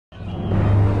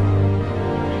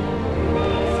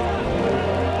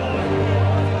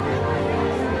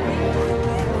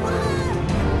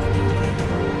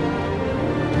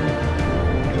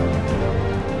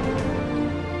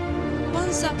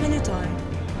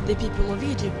the people of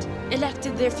Egypt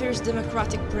elected their first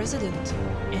democratic president,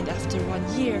 and after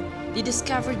 1 year, they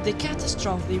discovered the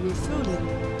catastrophe they were fooling,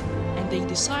 and they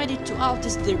decided to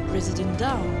oust their president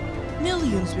down.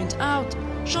 Millions went out,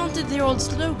 chanted their old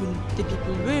slogan, "The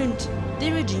people burnt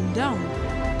the regime down."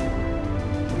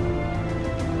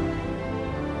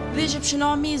 The Egyptian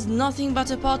army is nothing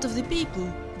but a part of the people.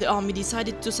 The army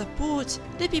decided to support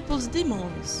the people's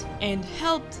demands and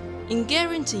helped in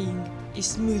guaranteeing a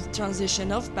smooth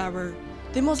transition of power.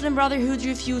 The Muslim Brotherhood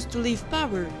refused to leave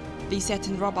power. They sat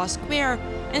in Rabaa Square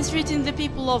and threatened the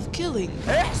people of killing.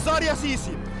 احذر يا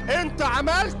سيسي، انت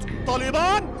عملت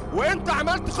طالبان وانت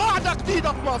عملت قاعدة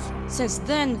جديدة في مصر. Since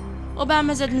then,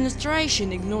 Obama's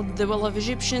administration ignored the will of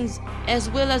Egyptians as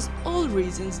well as all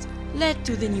reasons led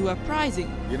to the new uprising.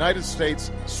 The United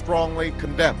States strongly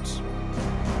condemns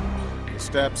the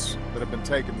steps that have been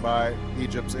taken by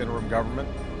Egypt's interim government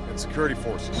and security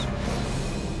forces.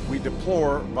 We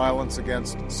deplore violence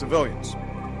against civilians.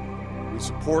 We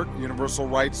support universal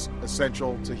rights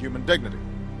essential to human dignity,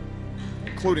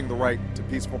 including the right to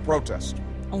peaceful protest.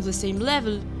 On the same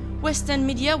level, Western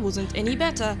media wasn't any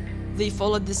better. They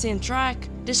followed the same track,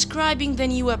 describing the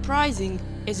new uprising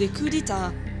as a coup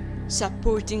d'etat,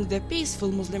 supporting the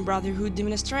peaceful Muslim Brotherhood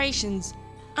demonstrations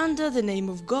under the name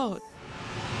of God.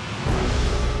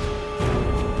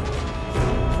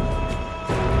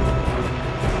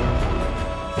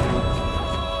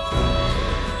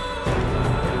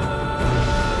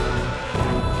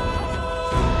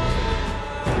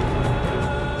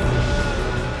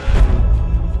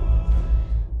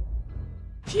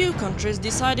 Few countries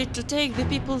decided to take the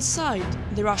people's side.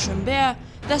 The Russian bear,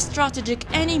 the strategic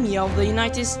enemy of the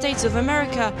United States of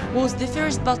America, was the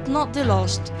first but not the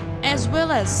last, as well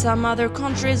as some other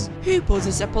countries who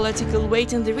possess a political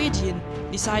weight in the region,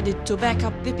 decided to back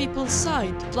up the people's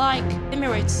side, like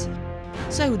Emirates,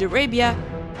 Saudi Arabia,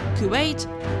 Kuwait,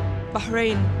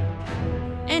 Bahrain,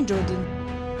 and Jordan.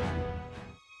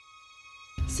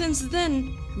 Since then,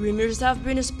 rumors have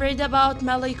been spread about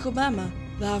Malik Obama,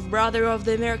 the half-brother of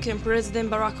the American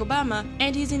President Barack Obama,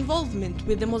 and his involvement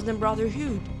with the Muslim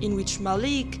Brotherhood, in which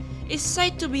Malik is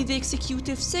said to be the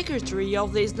executive secretary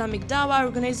of the Islamic Dawah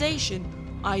Organization,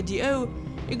 IDO,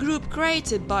 a group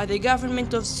created by the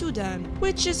government of Sudan,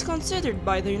 which is considered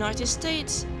by the United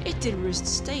States a terrorist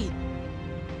state.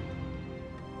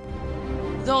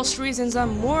 Those reasons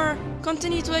and more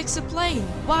continue to explain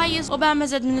why is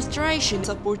Obama's administration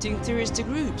supporting terrorist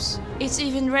groups. It's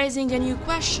even raising a new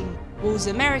question: was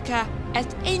America at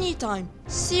any time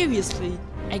seriously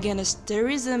against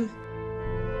terrorism?